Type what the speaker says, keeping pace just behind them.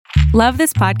Love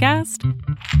this podcast?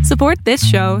 Support this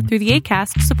show through the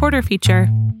Acast supporter feature.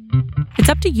 It's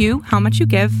up to you how much you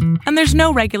give, and there's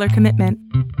no regular commitment.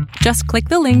 Just click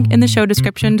the link in the show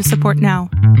description to support now.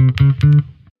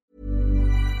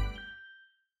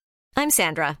 I'm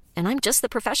Sandra, and I'm just the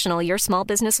professional your small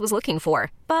business was looking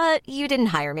for. But you didn't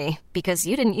hire me because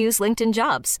you didn't use LinkedIn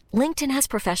Jobs. LinkedIn has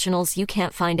professionals you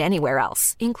can't find anywhere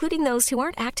else, including those who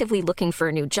aren't actively looking for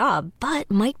a new job, but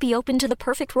might be open to the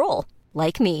perfect role,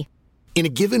 like me. In a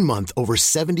given month, over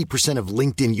 70% of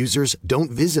LinkedIn users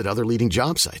don't visit other leading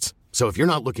job sites. So if you're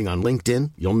not looking on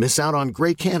LinkedIn, you'll miss out on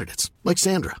great candidates like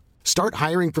Sandra. Start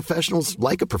hiring professionals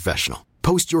like a professional.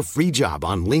 Post your free job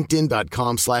on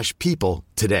linkedin.com/people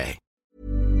today.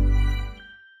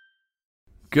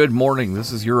 Good morning.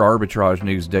 This is your Arbitrage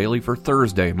News Daily for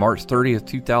Thursday, March 30th,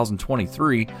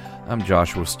 2023. I'm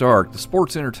Joshua Stark. The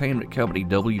sports entertainment company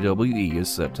WWE is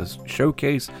set to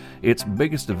showcase its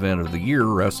biggest event of the year,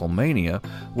 WrestleMania,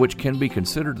 which can be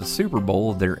considered the Super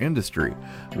Bowl of their industry.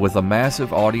 With a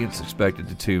massive audience expected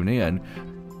to tune in,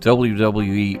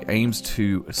 WWE aims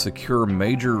to secure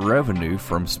major revenue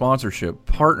from sponsorship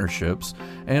partnerships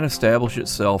and establish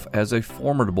itself as a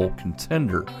formidable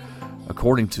contender.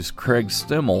 According to Craig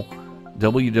Stemmel,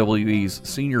 WWE's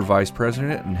Senior Vice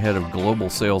President and Head of Global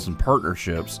Sales and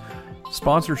Partnerships,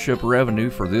 sponsorship revenue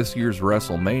for this year's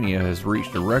WrestleMania has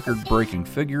reached a record-breaking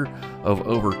figure of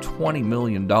over $20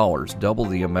 million, double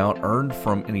the amount earned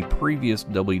from any previous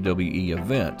WWE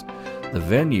event. The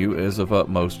venue is of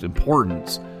utmost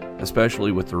importance,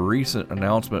 especially with the recent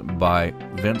announcement by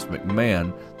Vince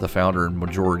McMahon, the founder and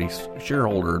majority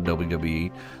shareholder of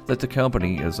WWE, that the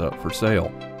company is up for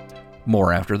sale.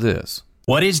 More after this.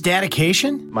 What is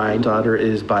dedication? My daughter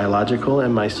is biological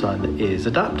and my son is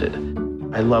adopted.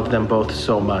 I love them both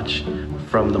so much.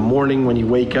 From the morning when you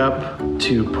wake up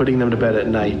to putting them to bed at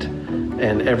night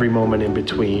and every moment in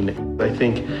between. I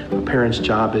think a parent's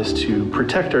job is to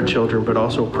protect our children, but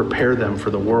also prepare them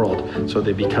for the world so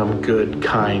they become good,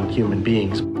 kind human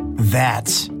beings.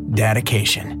 That's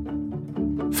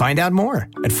dedication. Find out more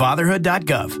at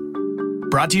fatherhood.gov.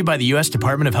 Brought to you by the U.S.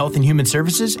 Department of Health and Human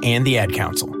Services and the Ad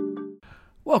Council.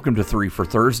 Welcome to 3 for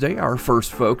Thursday. Our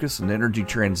first focus, an energy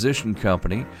transition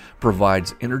company,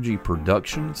 provides energy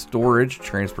production, storage,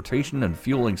 transportation, and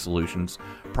fueling solutions,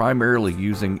 primarily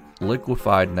using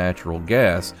liquefied natural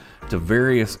gas, to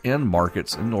various end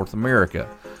markets in North America.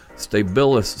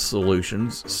 Stabilis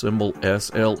Solutions, symbol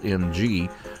SLNG,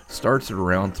 starts at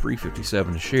around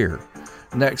 $3.57 a share.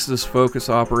 Nexus Focus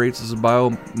operates as a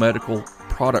biomedical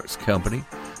products company.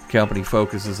 The company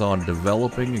focuses on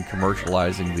developing and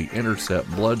commercializing the Intercept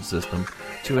blood system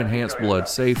to enhance blood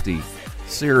safety.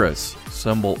 Ceres,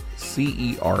 symbol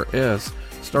CERS,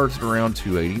 starts at around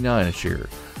 $2.89 a share.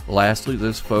 Lastly,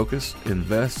 this focus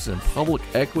invests in public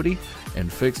equity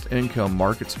and fixed income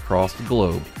markets across the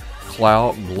globe.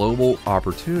 Cloud Global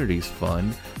Opportunities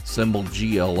Fund, symbol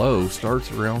GLO,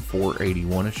 starts around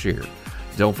 $4.81 a share.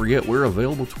 Don't forget, we're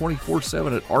available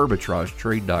 24/7 at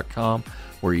arbitragetrade.com,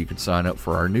 where you can sign up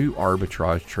for our new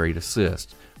Arbitrage Trade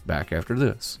Assist. Back after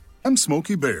this. I'm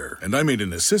Smokey Bear, and I made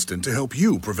an assistant to help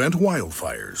you prevent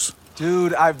wildfires.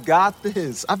 Dude, I've got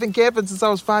this. I've been camping since I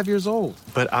was 5 years old.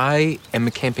 But I am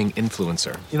a camping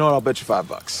influencer. You know what? I'll bet you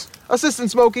 $5.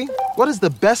 Assistant Smokey, what is the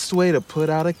best way to put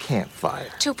out a campfire?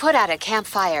 To put out a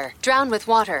campfire, drown with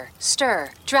water, stir,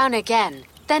 drown again.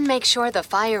 Then make sure the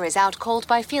fire is out cold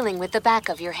by feeling with the back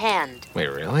of your hand. Wait,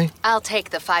 really? I'll take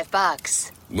the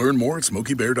 $5. Learn more at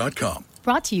SmokeyBear.com.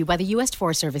 Brought to you by the U.S.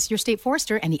 Forest Service, your state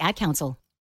forester, and the Ad Council.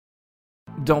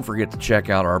 Don't forget to check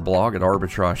out our blog at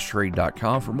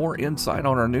arbitragetrade.com for more insight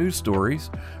on our news stories.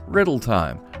 Riddle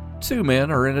time. 2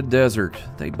 men are in a desert.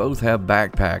 They both have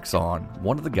backpacks on.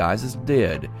 One of the guys is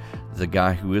dead. The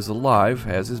guy who is alive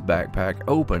has his backpack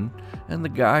open, and the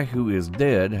guy who is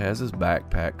dead has his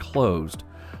backpack closed.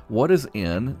 What is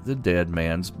in the dead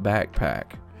man's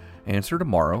backpack? Answer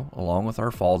tomorrow, along with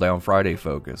our Fall Down Friday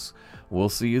focus. We'll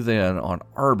see you then on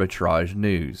Arbitrage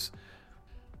News.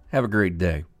 Have a great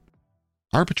day.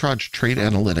 Arbitrage Trade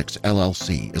Analytics,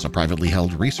 LLC is a privately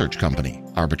held research company.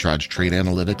 Arbitrage Trade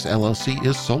Analytics, LLC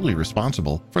is solely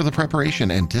responsible for the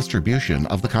preparation and distribution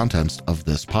of the contents of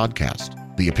this podcast.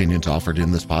 The opinions offered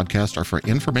in this podcast are for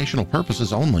informational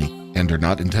purposes only and are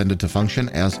not intended to function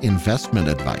as investment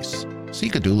advice.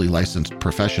 Seek a duly licensed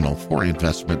professional for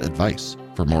investment advice.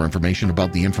 For more information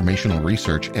about the informational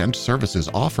research and services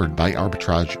offered by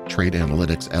Arbitrage Trade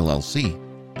Analytics, LLC,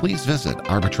 please visit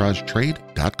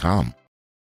arbitragetrade.com.